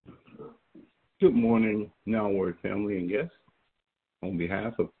Good morning, Now Word family and guests. On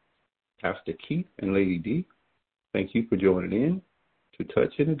behalf of Pastor Keith and Lady D, thank you for joining in to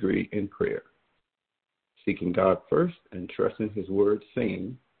touch and agree in prayer. Seeking God first and trusting His word,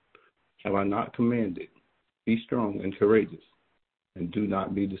 saying, have I not commanded? Be strong and courageous, and do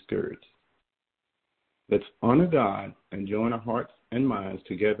not be discouraged. Let's honor God and join our hearts and minds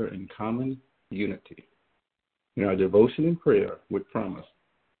together in common unity. In our devotion and prayer with promise,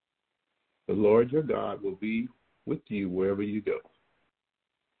 the Lord your God will be with you wherever you go.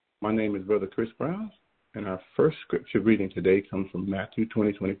 My name is Brother Chris Brown, and our first scripture reading today comes from Matthew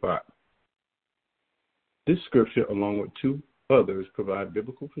 20:25. This scripture, along with two others, provide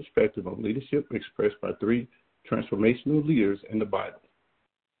biblical perspective on leadership expressed by three transformational leaders in the Bible.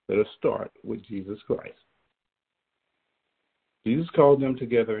 Let us start with Jesus Christ. Jesus called them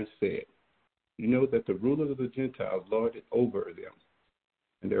together and said, you know that the rulers of the Gentiles lord it over them,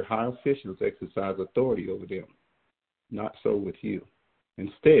 and their high officials exercise authority over them. Not so with you.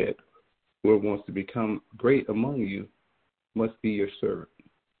 Instead, whoever wants to become great among you must be your servant.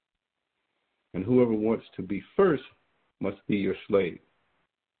 And whoever wants to be first must be your slave,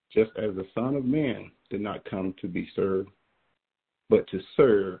 just as the Son of Man did not come to be served, but to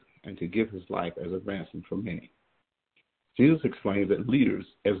serve and to give his life as a ransom for many. Jesus explains that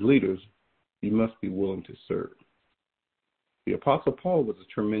as leaders, you must be willing to serve. The Apostle Paul was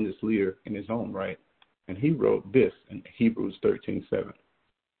a tremendous leader in his own right, and he wrote this in Hebrews 13:7.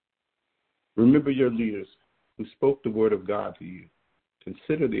 Remember your leaders who spoke the word of God to you.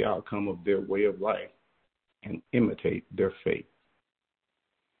 Consider the outcome of their way of life and imitate their faith.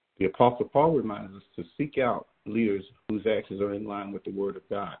 The Apostle Paul reminds us to seek out leaders whose actions are in line with the word of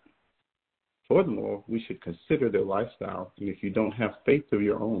God. Furthermore, we should consider their lifestyle, and if you don't have faith of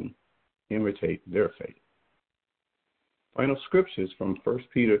your own, imitate their faith. Final scriptures from 1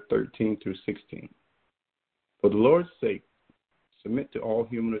 Peter 13-16. For the Lord's sake, submit to all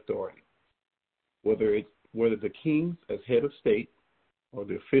human authority, whether the kings as head of state or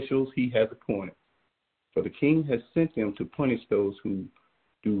the officials he has appointed. For the king has sent them to punish those who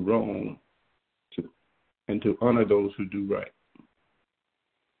do wrong and to honor those who do right.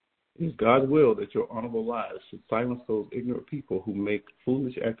 It is God's will that your honorable lives should silence those ignorant people who make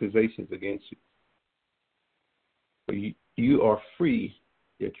foolish accusations against you. For you are free,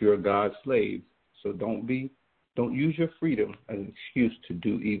 yet you are God's slaves, so don't use your freedom as an excuse to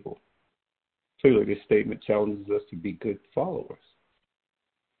do evil. Clearly, this statement challenges us to be good followers.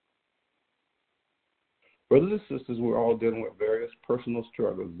 Brothers and sisters, we're all dealing with various personal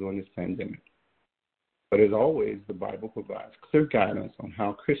struggles during this pandemic. But as always, the Bible provides clear guidance on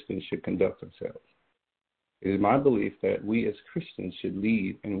how Christians should conduct themselves. It is my belief that we as Christians should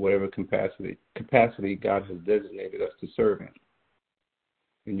lead in whatever capacity God has designated us to serve in.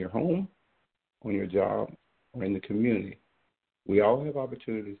 In your home, on your job, or in the community, we all have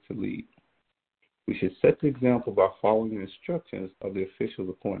opportunities to lead. We should set the example by following the instructions of the officials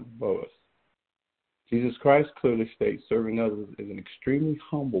appointed above us. Jesus Christ clearly states serving others is an extremely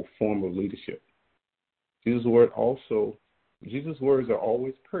humble form of leadership. Jesus' words are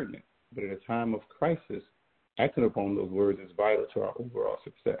always pertinent, but in a time of crisis, acting upon those words is vital to our overall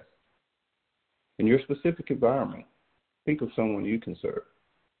success. In your specific environment, think of someone you can serve.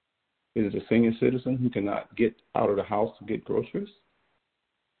 Is it a senior citizen who cannot get out of the house to get groceries?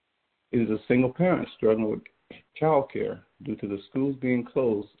 Is it a single parent struggling with child care due to the schools being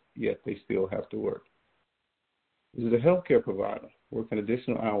closed, yet they still have to work? Is it a healthcare provider working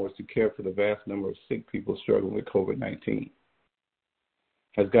additional hours to care for the vast number of sick people struggling with COVID-19?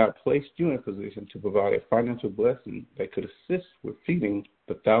 Has God placed you in a position to provide a financial blessing that could assist with feeding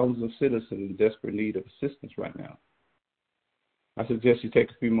the thousands of citizens in desperate need of assistance right now? I suggest you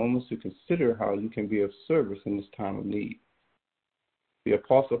take a few moments to consider how you can be of service in this time of need. The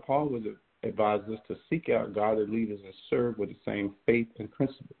Apostle Paul would advise us to seek out godly leaders and serve with the same faith and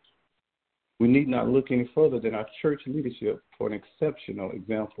principles. We need not look any further than our church leadership for an exceptional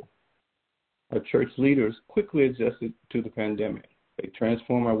example. Our church leaders quickly adjusted to the pandemic. They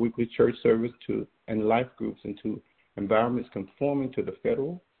transformed our weekly church service and life groups into environments conforming to the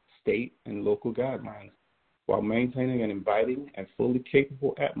federal, state, and local guidelines, while maintaining an inviting and fully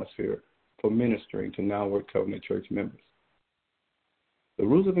capable atmosphere for ministering to Now Word Covenant Church members. The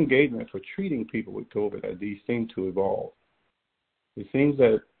rules of engagement for treating people with COVID seem to evolve. It seems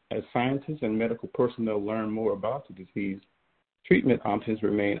that as scientists and medical personnel learn more about the disease, treatment options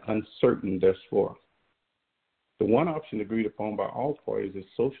remain uncertain thus far. The one option agreed upon by all parties is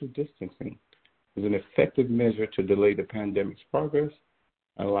social distancing is an effective measure to delay the pandemic's progress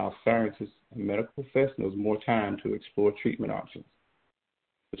and allow scientists and medical professionals more time to explore treatment options.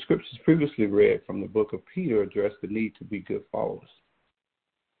 The scriptures previously read from the book of Peter address the need to be good followers.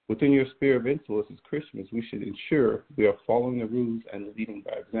 Within your sphere of influence as Christians, we should ensure we are following the rules and leading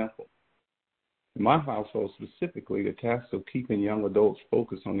by example. In my household specifically, the task of keeping young adults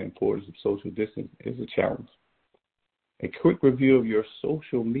focused on the importance of social distance is a challenge. A quick review of your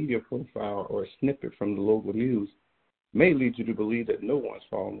social media profile or a snippet from the local news may lead you to believe that no one's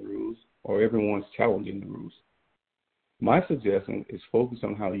following the rules or everyone's challenging the rules. My suggestion is focus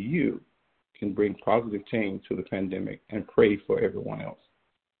on how you can bring positive change to the pandemic and pray for everyone else.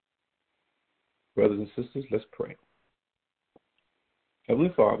 Brothers and sisters, let's pray.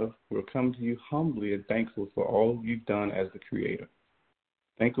 Heavenly Father, we'll come to you humbly and thankful for all you've done as the Creator.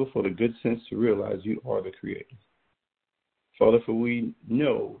 Thankful for the good sense to realize you are the Creator. Father, for we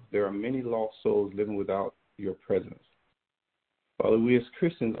know there are many lost souls living without your presence. Father, we as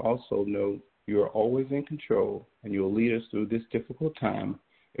Christians also know you are always in control and you will lead us through this difficult time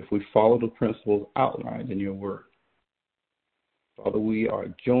if we follow the principles outlined in your word. Father, we are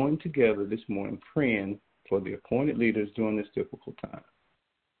joined together this morning praying for the appointed leaders during this difficult time.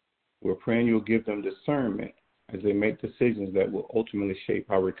 We're praying you'll give them discernment as they make decisions that will ultimately shape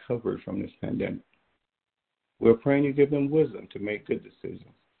our recovery from this pandemic. We're praying you give them wisdom to make good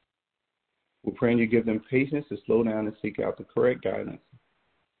decisions. We're praying you give them patience to slow down and seek out the correct guidance.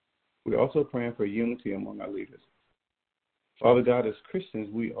 We're also praying for unity among our leaders. Father God, as Christians,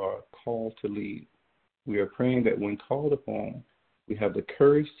 we are called to lead. We are praying that when called upon, we have the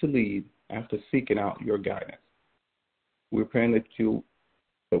courage to lead after seeking out your guidance. We're praying that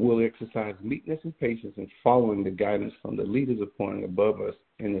we'll exercise meekness and patience in following the guidance from the leaders appointed above us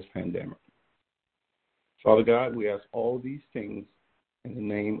in this pandemic. Father God, we ask all these things in the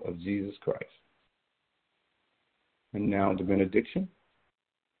name of Jesus Christ. And now the benediction.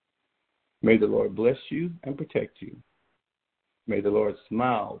 May the Lord bless you and protect you. May the Lord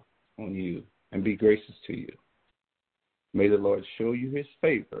smile on you and be gracious to you. May the Lord show you his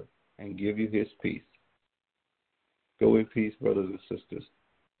favor and give you his peace. Go in peace, brothers and sisters,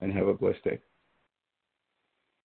 and have a blessed day.